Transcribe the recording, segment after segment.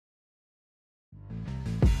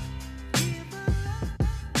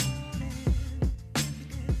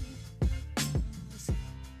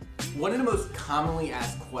One of the most commonly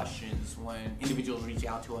asked questions when individuals reach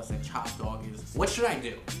out to us at ChopDog is, what should I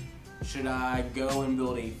do? Should I go and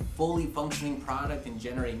build a fully functioning product and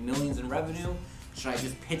generate millions in revenue? Should I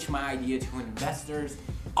just pitch my idea to investors?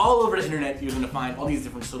 All over the internet, you're gonna find all these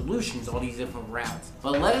different solutions, all these different routes.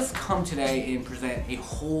 But let us come today and present a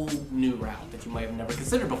whole new route that you might have never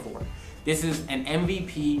considered before. This is an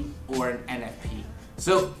MVP or an NFP.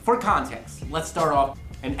 So for context, let's start off.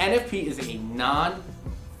 An NFP is a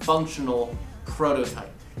non-functional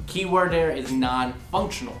prototype. Keyword there is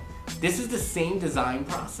non-functional. This is the same design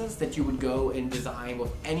process that you would go and design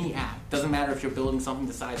with any app. Doesn't matter if you're building something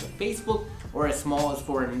the size of Facebook or as small as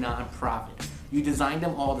for a nonprofit. You design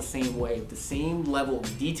them all the same way, with the same level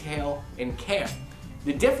of detail and care.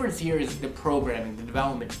 The difference here is the programming, the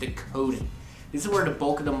development, the coding. This is where the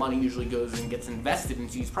bulk of the money usually goes and gets invested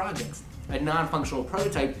into these projects. A non-functional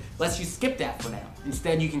prototype lets you skip that for now.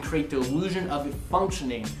 Instead, you can create the illusion of it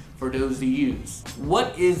functioning for those to use.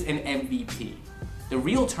 What is an MVP? The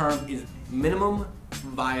real term is minimum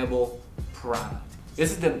viable product.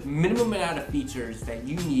 This is the minimum amount of features that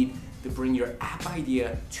you need to bring your app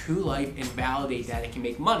idea to life and validate that it can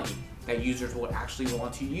make money, that users will actually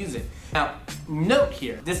want to use it. Now, note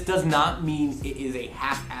here, this does not mean it is a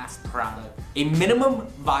half-assed product. A minimum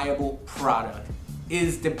viable product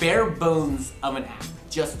is the bare bones of an app,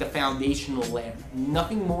 just the foundational layer.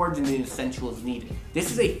 Nothing more than the essentials needed.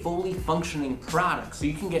 This is a fully functioning product, so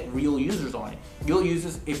you can get real users on it. You'll use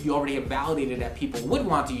this if you already have validated that people would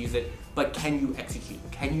want to use it, but can you execute?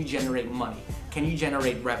 Can you generate money? Can you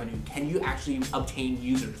generate revenue? Can you actually obtain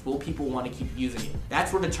users? Will people want to keep using it?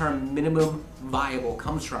 That's where the term minimum viable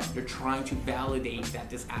comes from. You're trying to validate that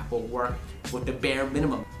this app will work with the bare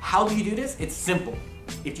minimum. How do you do this? It's simple.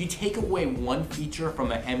 If you take away one feature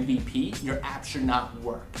from an MVP, your app should not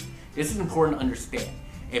work. This is important to understand.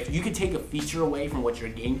 If you could take a feature away from what you're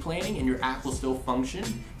game planning and your app will still function,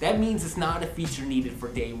 that means it's not a feature needed for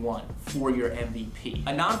day one for your MVP.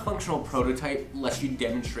 A non-functional prototype lets you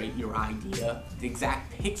demonstrate your idea, the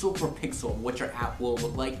exact pixel per pixel what your app will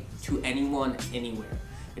look like to anyone, anywhere.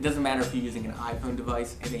 It doesn't matter if you're using an iPhone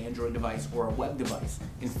device, an Android device, or a web device.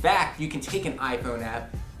 In fact, you can take an iPhone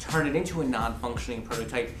app, turn it into a non-functioning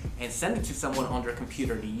prototype, and send it to someone on their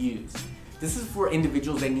computer to use. This is for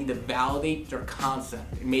individuals that need to validate their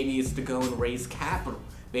concept. Maybe it's to go and raise capital.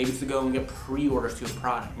 Maybe it's to go and get pre-orders to a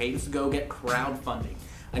product. Maybe it's to go get crowdfunding.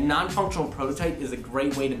 A non-functional prototype is a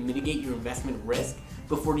great way to mitigate your investment risk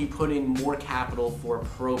before you put in more capital for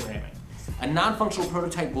programming. A non-functional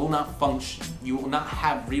prototype will not function. You will not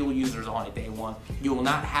have real users on it day one. You will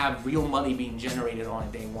not have real money being generated on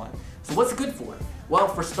it day one. So what's it good for? Well,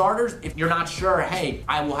 for starters, if you're not sure, hey,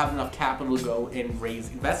 I will have enough capital to go and raise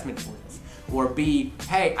investment for this. Or B,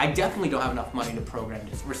 hey, I definitely don't have enough money to program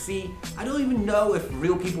this. Or C, I don't even know if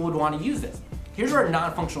real people would want to use this. Here's where a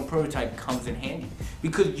non-functional prototype comes in handy,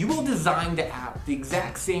 because you will design the app the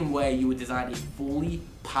exact same way you would design a fully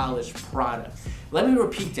polished product. Let me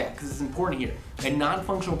repeat that because it's important here. A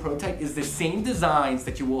non-functional prototype is the same designs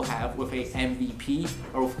that you will have with a MVP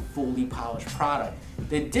or with a fully polished product.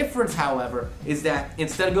 The difference, however, is that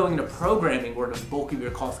instead of going into programming where the bulk of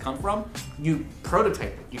your costs come from, you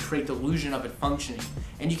prototype it. You create the illusion of it functioning.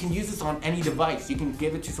 And you can use this on any device. You can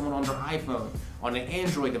give it to someone on their iPhone, on an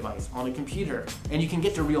Android device, on a computer, and you can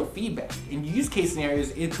get the real feedback. In use case scenarios,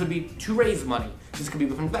 it could be to raise money. This could be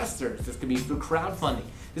with investors. This could be through crowdfunding.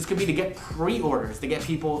 This could be to get pre-orders, to get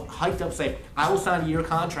people hyped up, say, I will sign a year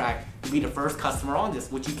contract to be the first customer on this,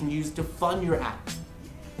 which you can use to fund your app.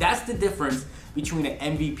 That's the difference between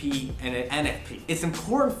an MVP and an NFP. It's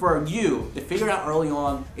important for you to figure out early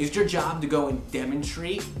on, is your job to go and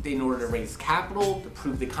demonstrate in order to raise capital, to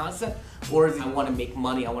prove the concept, or is it I want to make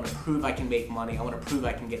money, I want to prove I can make money, I want to prove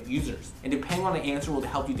I can get users. And depending on the answer will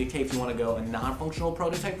help you dictate if you want to go a non-functional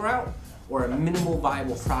prototype route or a minimal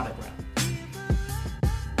viable product route.